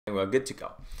and we're good to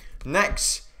go.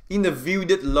 Next, in the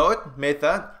viewDidLoad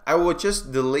method, I will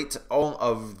just delete all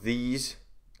of these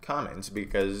comments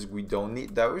because we don't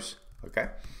need those. Okay.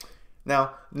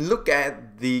 Now look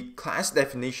at the class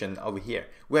definition over here.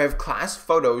 We have class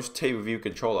photos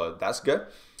TableViewController. That's good.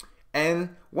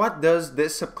 And what does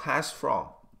this subclass from?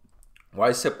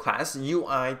 Why subclass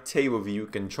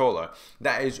UITableViewController?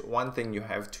 That is one thing you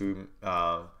have to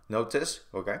notice.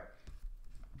 Okay.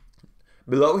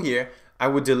 Below here, I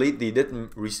will delete the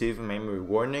didn't receive memory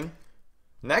warning.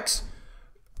 Next,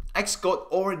 Xcode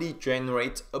already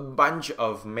generates a bunch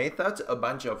of methods, a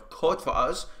bunch of code for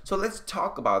us. So let's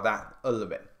talk about that a little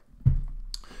bit.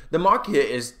 The mark here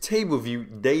is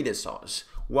TableView data source.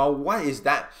 Well, what is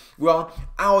that? Well,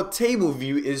 our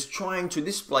TableView is trying to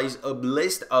display a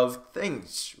list of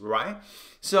things, right?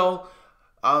 So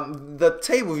the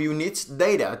TableView needs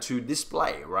data to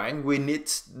display, right? We need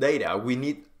data.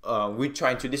 We're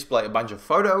trying to display a bunch of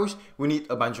photos. We need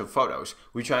a bunch of photos.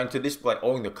 We're trying to display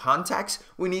all the context.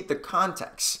 We need the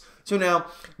context. So now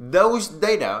those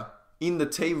data in the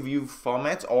TableView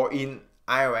format or in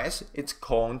iOS, it's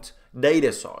called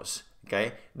data source.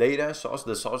 Okay, data source,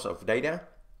 the source of data.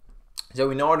 So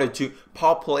in order to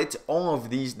populate all of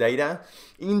these data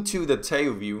into the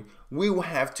TableView, we will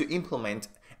have to implement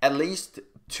at least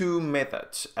two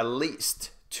methods.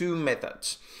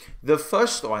 The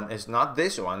first one is not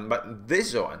this one, but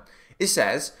this one. It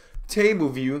says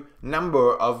TableView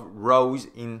number of rows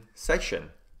in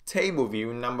section.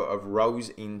 TableView number of rows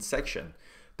in section.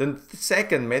 The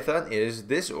second method is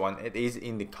this one. It is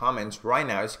in the comments right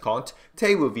now. It's called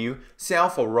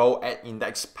TableViewCell for row at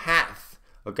index path.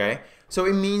 Okay, so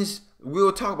it means we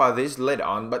will talk about this later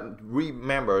on, but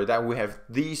remember that we have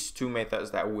these two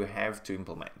methods that we have to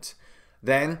implement.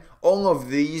 Then all of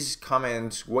these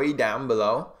comments way down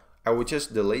below, I will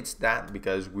just delete that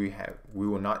because we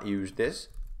will not use this.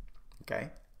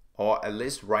 Okay, or at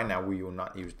least right now we will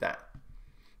not use that.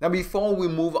 Now before we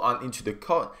move on into the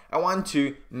code, I want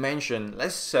to mention,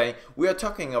 let's say we are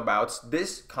talking about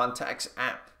this contacts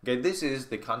app. Okay, this is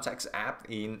the contacts app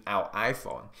in our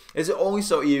iPhone. It's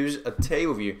also used a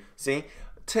TableView. See,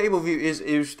 TableView is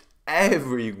used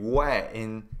everywhere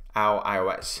in our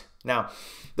iOS. Now,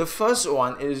 the first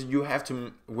one is we have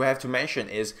to mention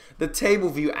is the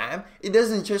TableView app. It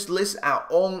doesn't just list out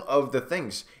all of the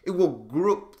things. It will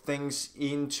group things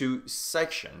into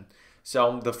section.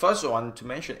 So the first one to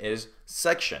mention is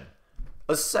section.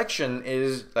 A section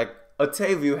is like a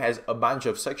TableView has a bunch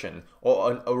of sections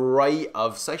or an array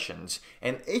of sections,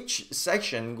 and each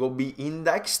section will be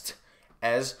indexed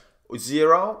as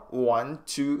 0, 1,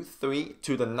 2, 3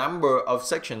 to the number of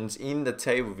sections in the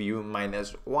TableView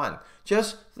minus 1.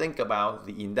 Just think about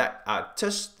the index.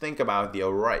 Just think about the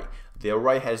array. The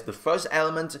array has the first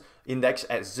element indexed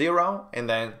at 0 and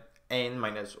then n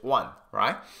minus 1,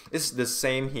 right? It's the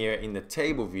same here in the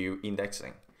TableView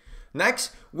indexing.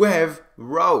 Next, we have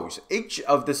rows. Each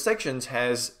of the sections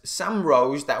has some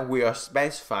rows that we are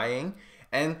specifying,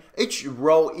 and each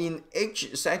row in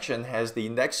each section has the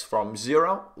index from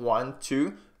 0, 1,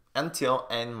 2 until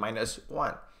n minus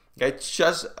 1. Okay,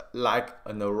 just like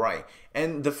an array.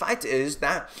 And the fact is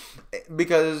that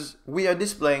because we are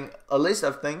displaying a list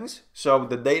of things, so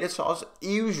the data source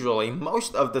usually,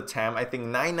 most of the time, I think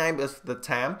 99% of the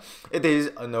time, it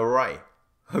is an array.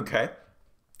 Okay,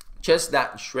 just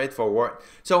that straightforward.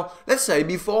 So let's say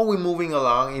before we're moving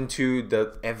along into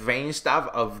the advanced stuff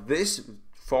of this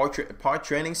part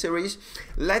training series,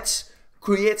 let's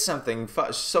create something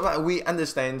first so that we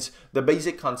understand the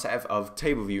basic concept of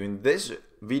TableView in this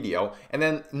video, and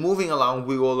then moving along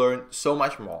we will learn so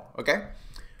much more. Okay,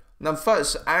 now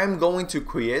first I'm going to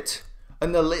create a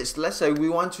list. Let's say we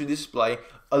want to display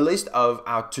a list of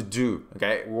our to-do.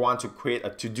 Okay, we want to create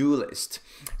a to-do list.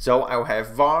 So I'll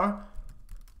have var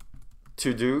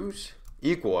to-dos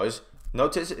equals,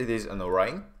 notice it is an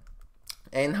array.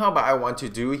 And how about I want to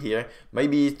do here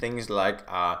maybe things like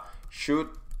shoot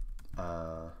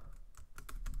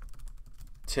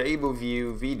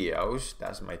TableView videos.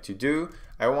 That's my to-do.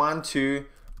 I want to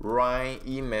write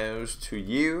emails to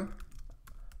you.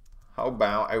 How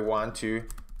about I want to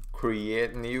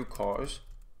create new course,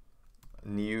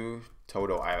 new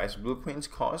total iOS blueprints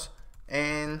course.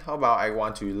 And how about I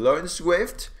want to learn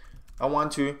Swift. I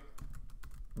want to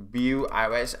build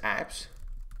iOS apps,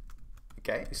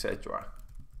 okay, etc.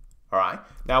 Alright,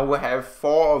 now we have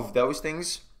 4 of those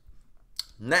things.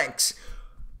 Next,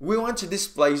 we want to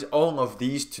display all of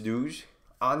these to-dos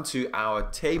onto our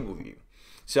TableView.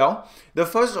 So the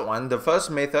first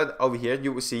method over here,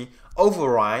 you will see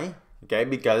override, okay,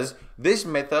 because this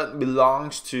method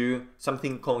belongs to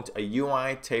something called a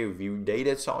UITableView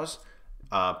data source.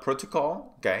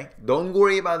 protocol. Okay, don't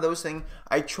worry about those things.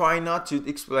 I try not to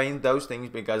explain those things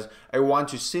because I want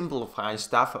to simplify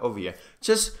stuff over here.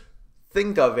 Just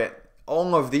think of it.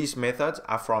 All of these methods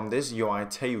are from this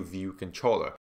UITableView controller.